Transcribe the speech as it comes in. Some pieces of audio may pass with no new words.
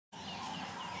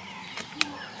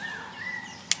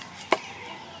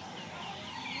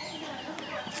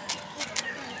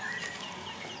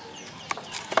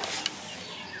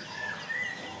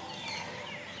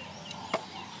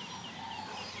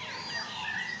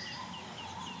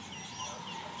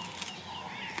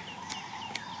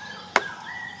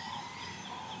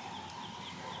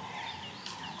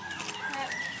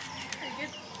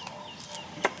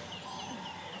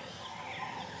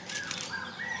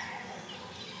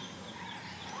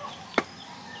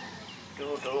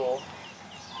Dudu.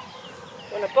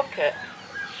 Want a bucket?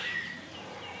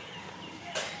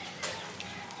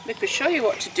 Let me show you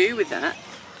what to do with that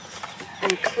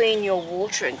and clean your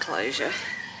water enclosure.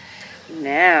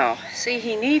 Now, see,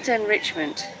 he needs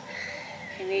enrichment.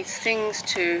 He needs things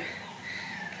to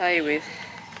play with.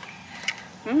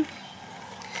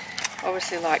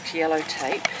 Obviously liked yellow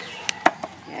tape.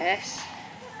 Yes.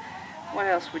 What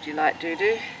else would you like,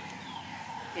 Dudu?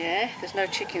 Yeah, there's no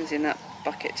chickens in that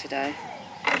bucket today.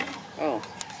 Oh,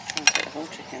 I'll take the whole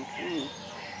chicken. I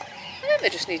think they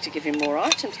just need to give him more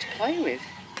items to play with.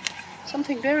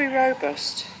 Something very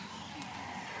robust.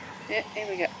 Yeah, here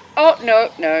we go. Oh,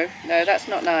 no, that's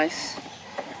not nice.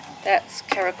 That's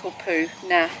caracal poo.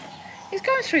 Nah. He's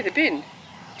going through the bin,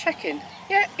 checking.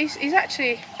 Yeah, he's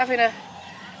actually having a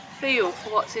feel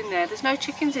for what's in there. There's no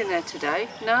chickens in there today.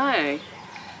 No,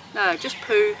 just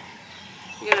poo.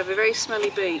 You're going to have a very smelly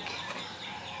beak.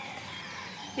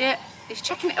 Yeah, he's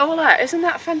checking it all out. Isn't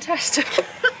that fantastic?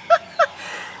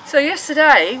 So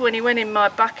yesterday, when he went in my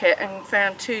bucket and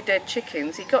found 2 dead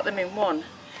chickens, he got them in one.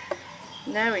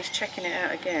 Now he's checking it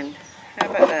out again. How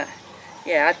about that?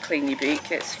 Yeah, I'd clean your beak.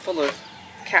 It's full of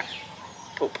cat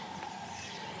poop.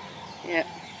 Yeah.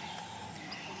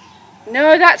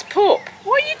 No, that's poop.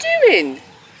 What are you doing?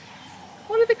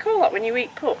 What do they call that when you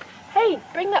eat poop? Hey,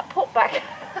 bring that poop back.